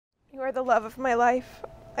are the love of my life.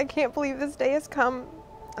 I can't believe this day has come,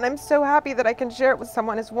 and I'm so happy that I can share it with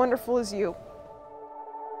someone as wonderful as you.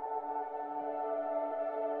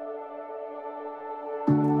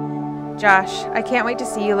 Josh, I can't wait to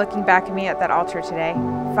see you looking back at me at that altar today.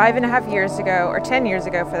 5.5 years ago, or 10 years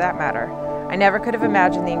ago for that matter, I never could have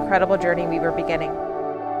imagined the incredible journey we were beginning.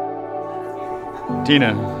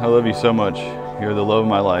 Tina, I love you so much. You're the love of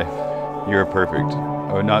my life. You're perfect.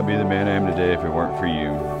 I would not be the man I am today if it weren't for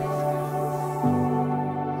you.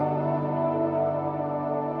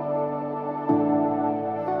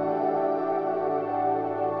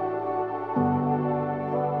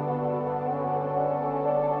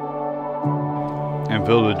 I'm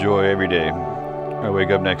filled with joy every day. I wake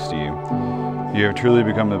up next to you. You have truly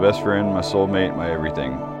become the best friend, my soulmate, my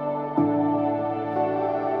everything.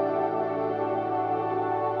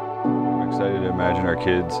 I'm excited to imagine our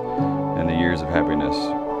kids and the years of happiness.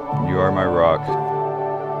 You are my rock.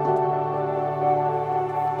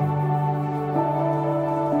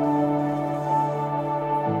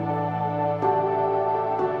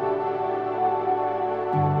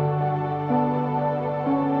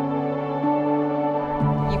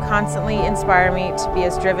 You constantly inspire me to be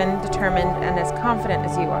as driven, determined, and as confident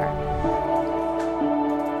as you are.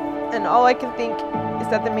 And all I can think is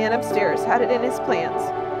that the man upstairs had it in his plans.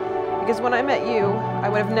 Because when I met you, I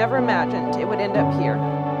would have never imagined it would end up here.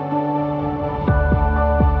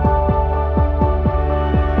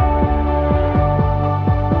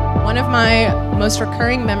 One of my most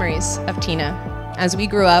recurring memories of Tina as we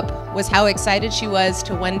grew up was how excited she was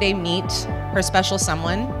to one day meet her special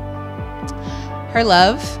someone, her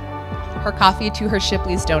love, her coffee to her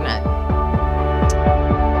Shipley's donut.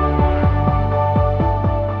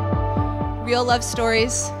 Real love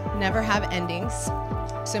stories never have endings,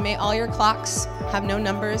 so may all your clocks have no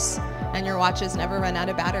numbers and your watches never run out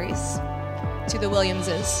of batteries. To the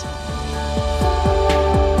Williamses.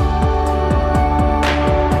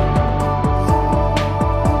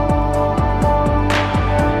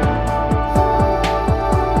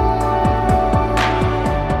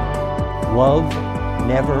 Love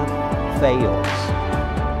never fails.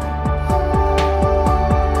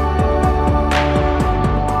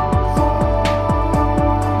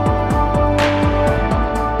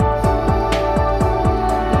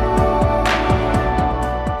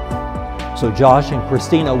 So Josh and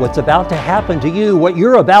Christina, what's about to happen to you, what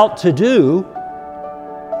you're about to do,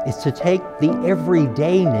 is to take the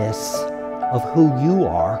everydayness of who you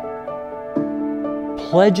are,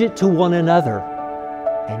 pledge it to one another,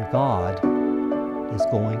 and God is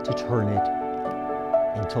going to turn it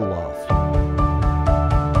into love.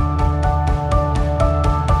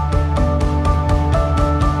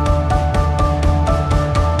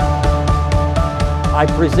 I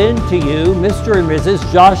present to you Mr. and Mrs.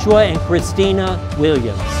 Joshua and Christina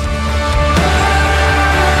Williams.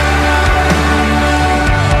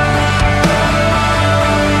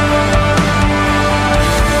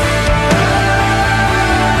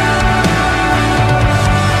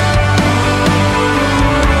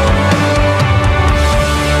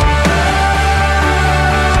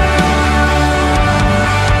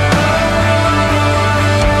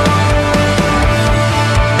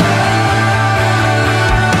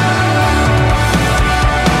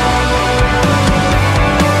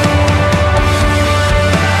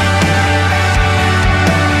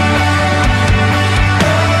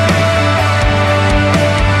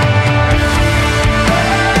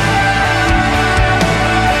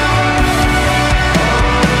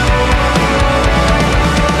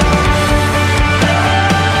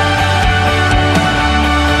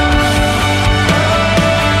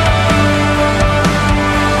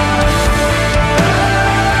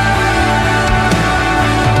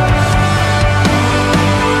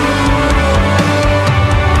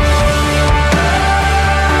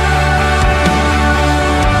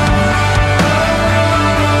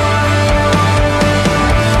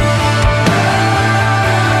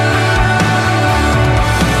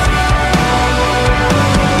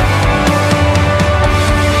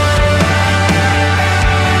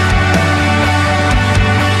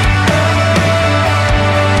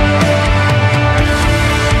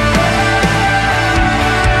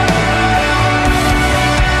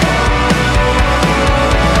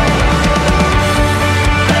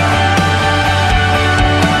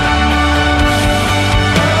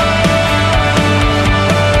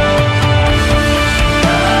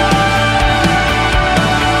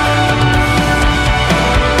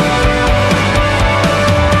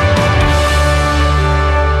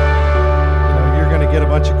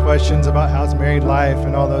 Questions about how's married life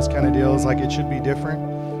and all those kind of deals, like it should be different.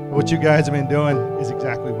 What you guys have been doing is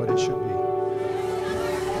exactly what it should be.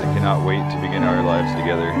 I cannot wait to begin our lives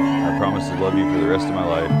together. I promise to love you for the rest of my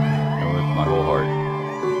life and with my whole heart.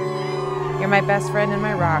 You're my best friend and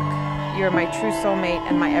my rock. You are my true soulmate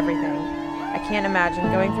and my everything. I can't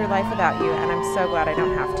imagine going through life without you, and I'm so glad I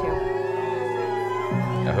don't have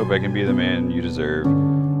to. I hope I can be the man you deserve.